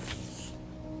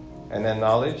 And then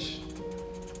knowledge.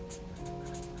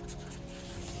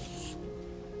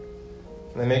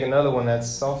 And then make another one that's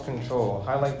self-control.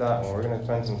 Highlight that one. We're going to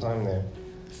spend some time there.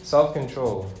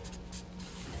 Self-control.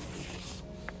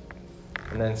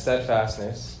 And then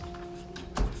steadfastness.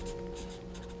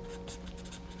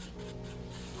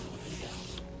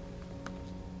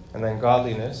 And then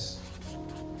godliness.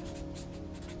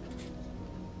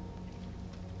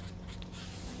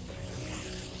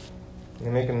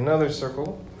 And make another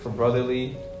circle for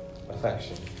brotherly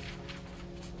affection.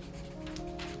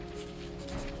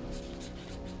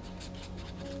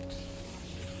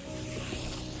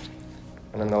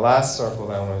 And then the last circle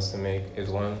that I want us to make is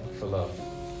one for love.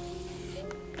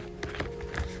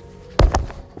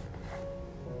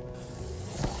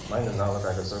 Mine does not look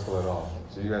like a circle at all.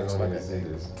 So you guys don't need to see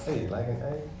this. Hey, like an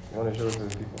egg? You want to show it to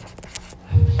the people?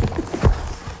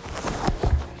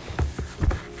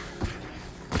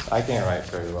 I can't write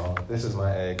very well. This is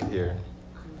my egg here.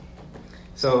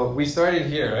 So we started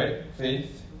here, right?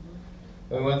 Faith.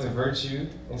 Then we went to virtue.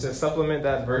 And said supplement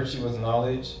that virtue with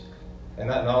knowledge. And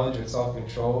that knowledge with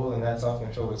self-control. And that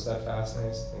self-control with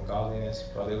steadfastness and godliness,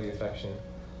 brotherly affection.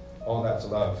 All that's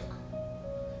love.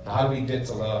 Now, how do we get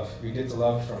to love? We get to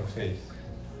love from faith.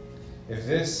 If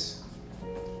this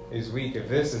is weak, if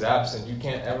this is absent, you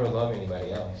can't ever love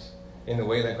anybody else in the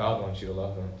way that God wants you to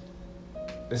love them.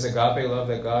 This agape love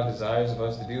that God desires of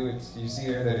us to do, you see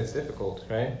there that it's difficult,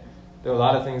 right? There are a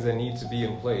lot of things that need to be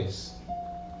in place.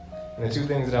 And the two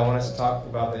things that I want us to talk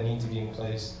about that need to be in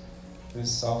place,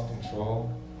 this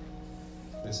self-control,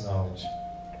 this knowledge.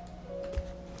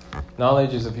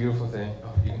 Knowledge is a beautiful thing.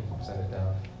 Oh, you can set it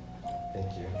down.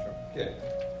 Thank you. Good.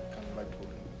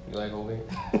 You like holding?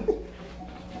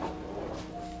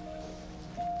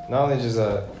 Knowledge is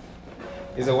a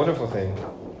wonderful thing.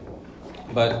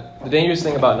 But the dangerous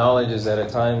thing about knowledge is that at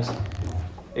times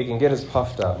it can get us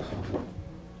puffed up.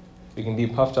 We can be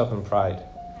puffed up in pride.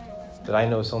 That I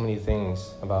know so many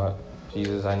things about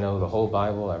Jesus. I know the whole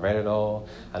Bible. I read it all.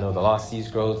 I know the Lost Sea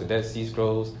Scrolls, the Dead Sea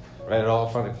Scrolls. Read it all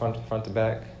front to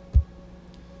back.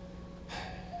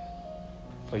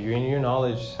 But your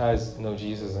knowledge has no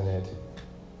Jesus in it.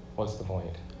 What's the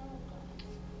point?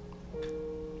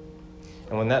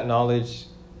 And when that knowledge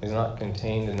is not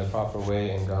contained in the proper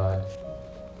way in God,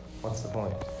 what's the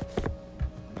point?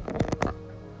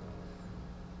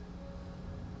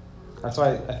 That's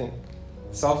why I think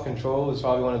self-control is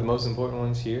probably one of the most important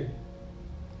ones here.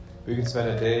 We could spend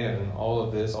a day on all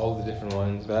of this, all the different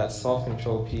ones, but that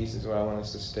self-control piece is where I want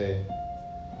us to stay.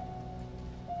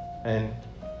 And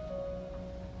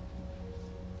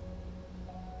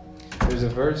there's a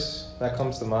verse that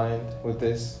comes to mind with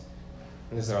this,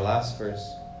 and this is our last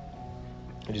verse,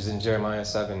 which is in Jeremiah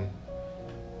 7,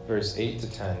 verse 8 to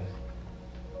 10.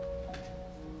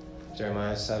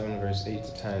 Jeremiah 7, verse 8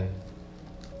 to 10.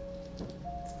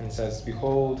 And it says,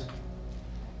 "Behold,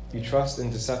 you trust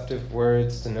in deceptive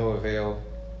words to no avail.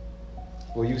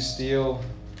 Will you steal,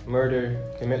 murder,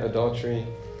 commit adultery,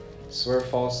 swear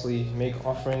falsely, make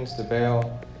offerings to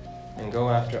Baal, and go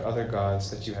after other gods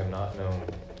that you have not known?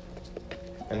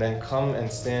 And then come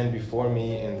and stand before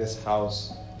me in this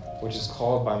house, which is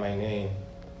called by my name,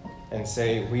 and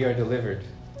say, we are delivered,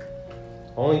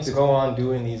 only to go on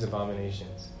doing these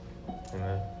abominations."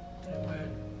 Amen. Amen.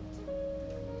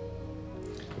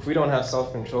 If we don't have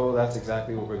self-control, that's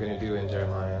exactly what we're going to do in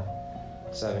Jeremiah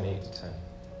 7, 8 to 10.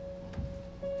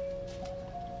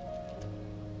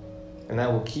 And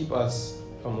that will keep us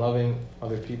from loving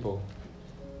other people.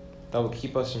 That will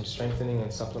keep us from strengthening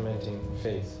and supplementing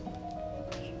faith.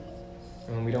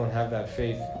 And when we don't have that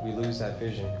faith, we lose that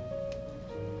vision.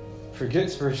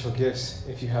 Forget spiritual gifts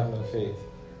if you have no faith.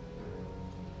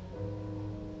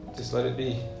 Just let it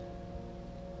be.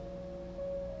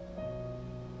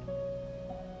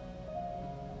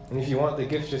 And if you want the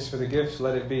gift just for the gift,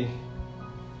 let it be.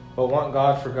 But want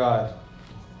God for God.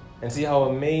 And see how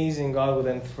amazing God will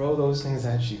then throw those things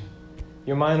at you.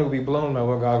 Your mind will be blown by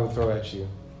what God will throw at you.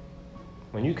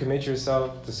 When you commit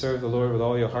yourself to serve the Lord with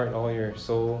all your heart and all your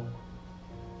soul,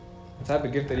 the type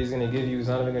of gift that He's going to give you is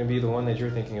not even going to be the one that you're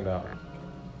thinking about.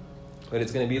 But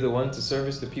it's going to be the one to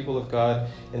service the people of God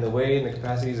in the way and the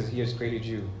capacities that He has created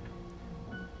you.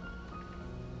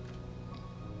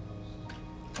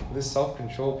 This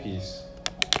self-control piece,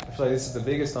 I feel like this is the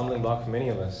biggest stumbling block for many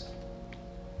of us.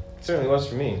 It certainly was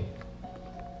for me.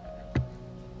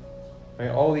 Right,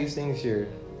 all these things here.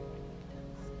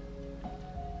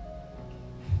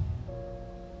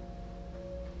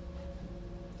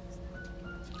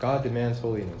 God demands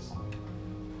holiness.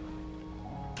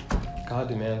 God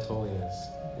demands holiness.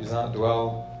 He does not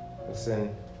dwell with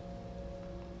sin.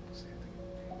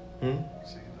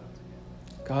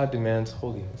 God demands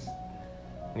holiness.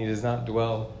 And He does not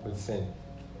dwell with sin.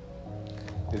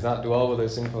 He does not dwell with our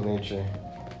sinful nature.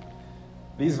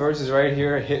 These verses right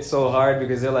here hit so hard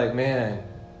because they're like, man,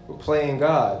 we're playing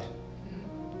God.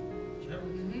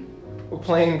 We're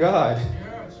playing God.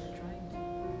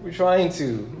 We're trying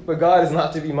to. But God is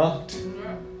not to be mocked.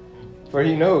 For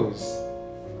He knows.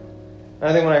 And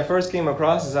I think when I first came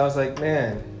across this, I was like,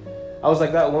 man, I was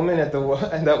like that woman at the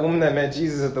and that woman that met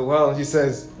Jesus at the well, and she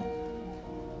says,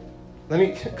 let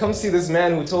me come see this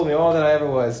man who told me all that I ever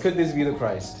was. Could this be the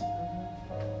Christ?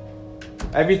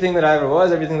 Everything that I ever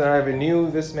was, everything that I ever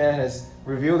knew, this man has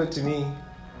revealed it to me.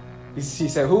 He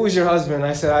said, who is your husband?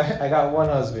 I said, I got one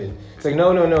husband. He's like,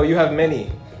 no, you have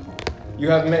many.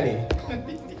 You have many.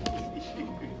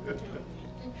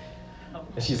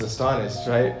 And she's astonished,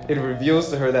 right? It reveals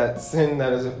to her that sin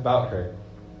that is about her.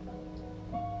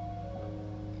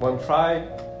 When pride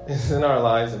is in our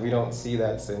lives and we don't see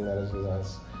that sin that is with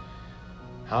us,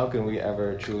 how can we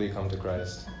ever truly come to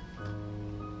Christ?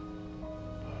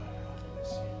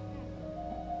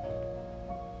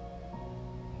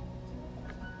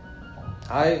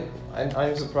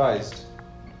 I'm surprised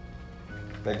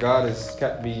that God has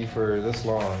kept me for this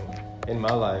long in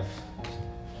my life.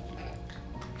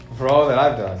 For all that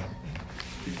I've done.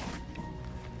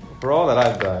 For all that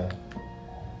I've done.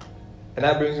 And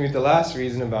that brings me to the last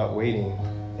reason about waiting,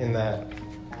 in that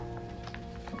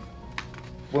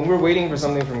when we're waiting for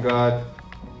something from God,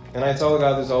 and I tell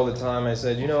God this all the time, I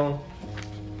said,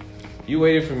 you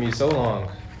waited for me so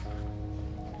long.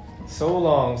 So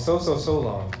long, so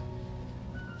long.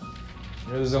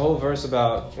 There's a whole verse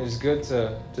about it's good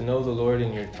to know the Lord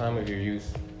in your time of your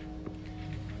youth.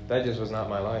 That just was not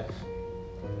my life.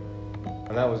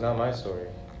 And that was not my story.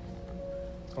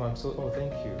 Thank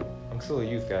you. I'm still a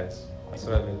youth, guys. That's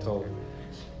what I've been told.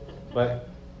 But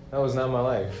that was not my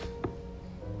life.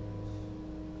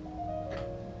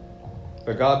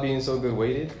 But God being so good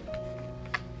waited.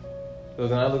 So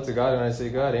then I look to God and I say,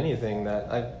 God, anything that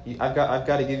I've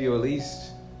got to give you at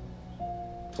least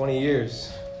 20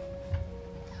 years.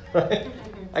 Right?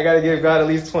 I got to give God at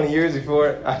least 20 years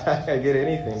before I get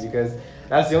anything, because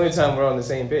that's the only time we're on the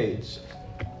same page.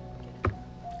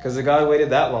 Because if God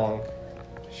waited that long,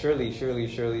 surely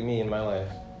me in my life,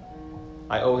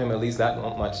 I owe Him at least that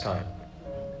much time.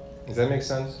 Does that make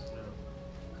sense?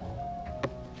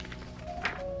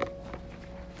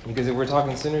 Because if we're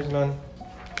talking sinners, man,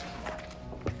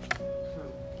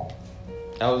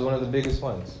 that was one of the biggest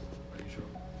ones.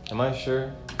 Am I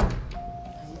sure?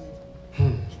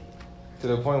 To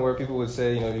the point where people would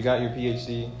say, you got your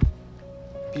PhD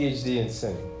in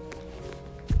sin,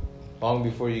 long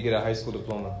before you get a high school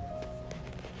diploma.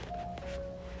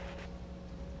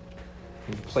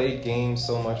 You played games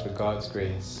so much with God's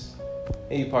grace.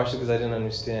 Maybe partially because I didn't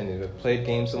understand it, but played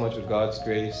games so much with God's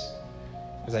grace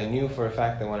because I knew for a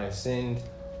fact that when I sinned,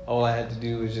 all I had to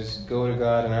do was just go to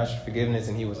God and ask for forgiveness,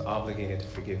 and He was obligated to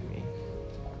forgive me.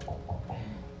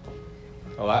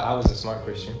 I was a smart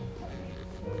Christian.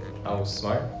 I was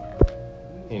smart,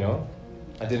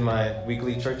 I did my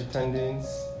weekly church attendance,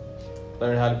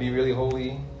 learned how to be really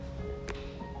holy,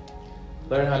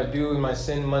 learned how to do my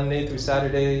sin Monday through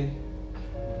Saturday,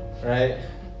 right?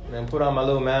 And then put on my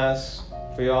little mask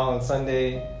for y'all on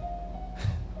Sunday.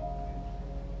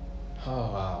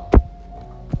 Oh, wow.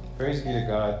 Praise be to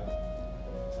God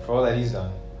for all that He's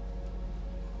done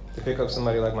to pick up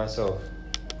somebody like myself.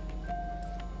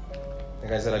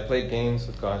 Like I said, I played games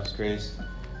with God's grace.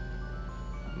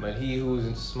 But He who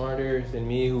is smarter than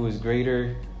me, who is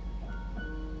greater,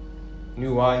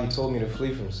 knew why He told me to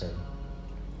flee from sin.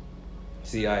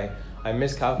 See, I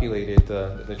miscalculated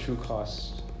the true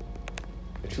cost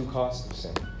of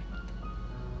sin.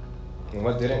 And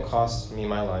what didn't cost me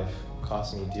my life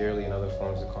cost me dearly in other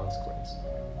forms of consequence.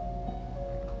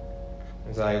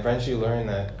 As I eventually learned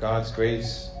that God's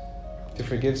grace to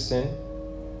forgive sin,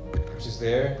 which is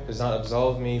there, does not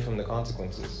absolve me from the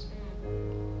consequences.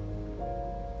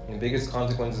 And the biggest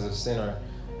consequences of sin are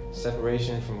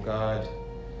separation from God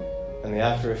and the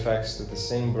after effects that the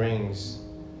sin brings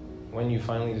when you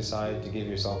finally decide to give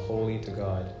yourself wholly to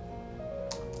God.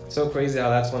 It's so crazy how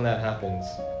that's when that happens.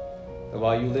 That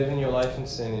while you live in your life in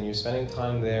sin and you're spending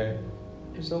time there,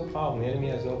 there's no problem. The enemy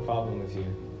has no problem with you.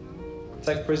 It's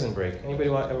like Prison Break. Anybody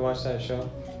ever watch that show?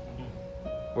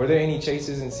 Were there any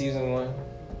chases in season 1?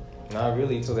 Not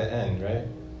really till the end, right?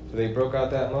 So they broke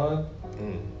out that mug,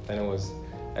 then it was,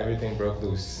 everything broke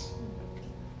loose.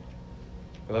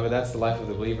 Beloved, that's the life of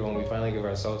the believer when we finally give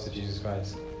ourselves to Jesus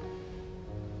Christ.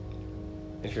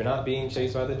 If you're not being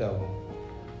chased by the devil,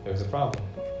 there's a problem.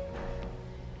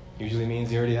 Usually means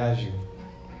he already has you.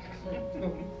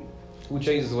 Who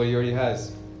chases what he already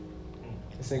has?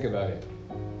 Let's think about it.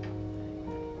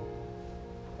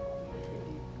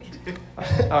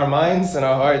 Our minds and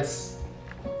our hearts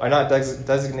are not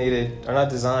designated, are not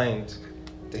designed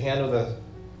to handle the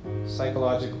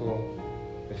psychological,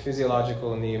 the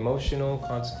physiological, and the emotional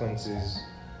consequences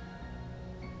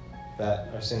that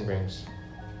our sin brings.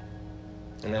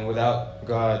 And then without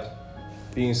God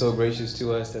being so gracious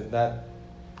to us that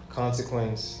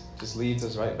consequence just leads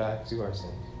us right back to our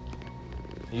sins.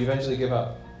 You eventually give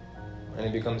up, and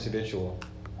it becomes habitual.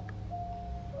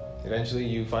 Eventually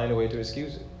you find a way to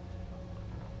excuse it.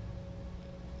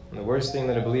 And the worst thing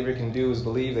that a believer can do is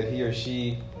believe that he or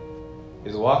she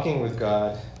is walking with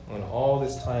God when all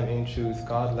this time, in truth,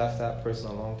 God left that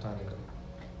person a long time ago.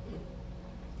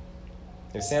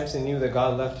 If Samson knew that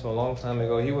God left him a long time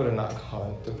ago, he would have not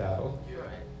gone to battle.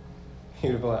 He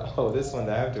would have been like, oh, this one,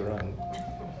 I have to run.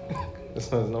 This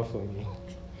one's not for me.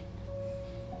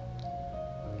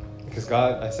 Because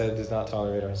God, I said, does not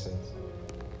tolerate our sins.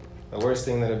 The worst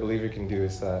thing that a believer can do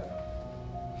is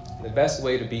that the best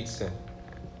way to beat sin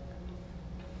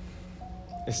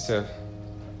is to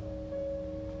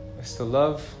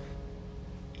love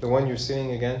the one you're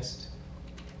sinning against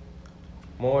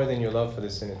more than your love for the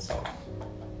sin itself.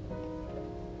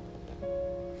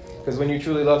 Because when you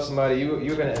truly love somebody,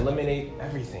 you're going to eliminate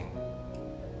everything.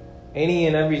 Any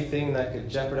and everything that could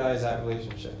jeopardize that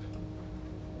relationship.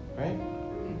 Right?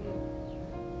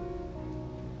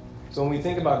 So when we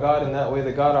think about God in that way,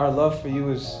 that God, our love for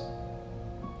you is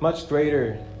much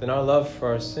greater than our love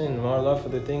for our sin, and our love for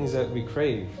the things that we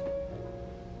crave.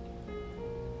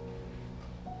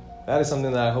 That is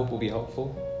something that I hope will be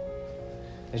helpful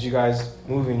as you guys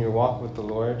move in your walk with the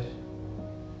Lord.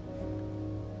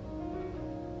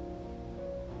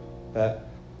 That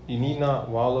you need not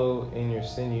wallow in your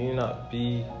sin. You need not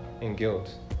be in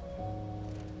guilt.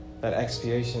 That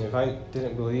expiation, if I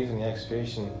didn't believe in the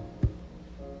expiation,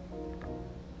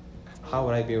 how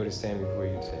would I be able to stand before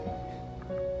you today?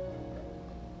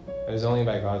 It is only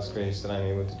by God's grace that I'm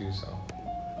able to do so.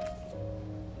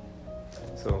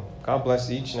 So God bless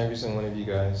each and every single one of you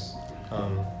guys.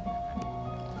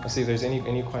 Let's see if there's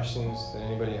any questions that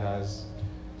anybody has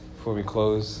before we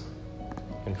close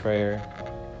in prayer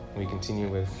and we continue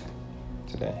with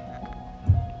today.